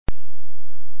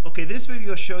Okay, this video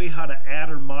will show you how to add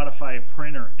or modify a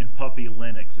printer in Puppy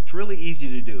Linux. It's really easy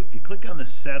to do. If you click on the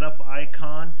setup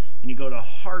icon and you go to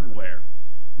hardware,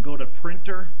 go to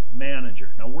printer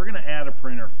manager. Now we're going to add a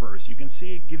printer first. You can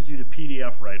see it gives you the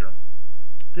PDF writer.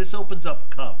 This opens up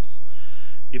cups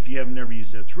if you have never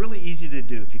used it. It's really easy to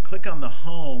do. If you click on the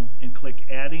home and click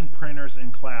adding printers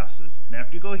and classes, and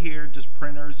after you go here, just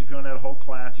printers, if you want to add a whole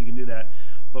class you can do that,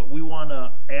 but we want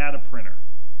to add a printer.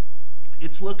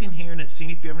 It's looking here and it's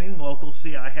seeing if you have anything local.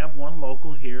 See, I have one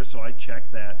local here, so I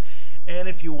check that. And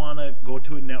if you want to go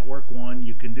to a network one,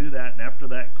 you can do that, and after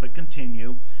that click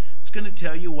continue. It's going to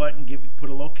tell you what and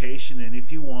put a location in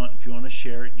if you want. If you want to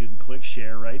share it, you can click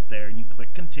share right there and you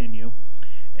click continue.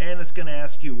 And it's going to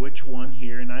ask you which one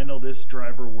here, and I know this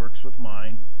driver works with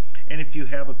mine. And if you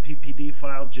have a PPD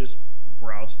file, just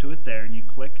browse to it there and you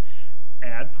click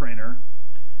add printer,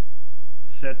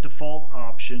 set default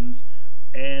options,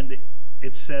 and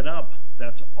it's set up.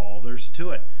 That's all there's to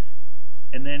it.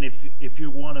 And then if you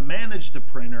want to manage the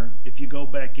printer, if you go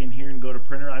back in here and go to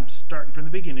printer, I'm starting from the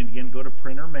beginning again, go to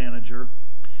printer manager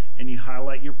and you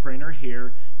highlight your printer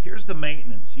here. Here's the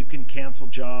maintenance. You can cancel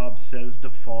jobs, set as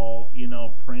default,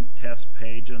 print test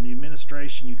page. On the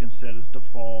administration you can set as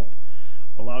default,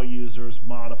 allow users,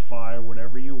 modify, or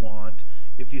whatever you want.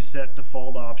 If you set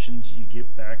default options, you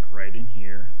get back right in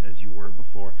here as you were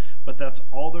before. But that's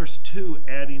all there's to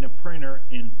adding a printer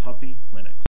in Puppy Linux.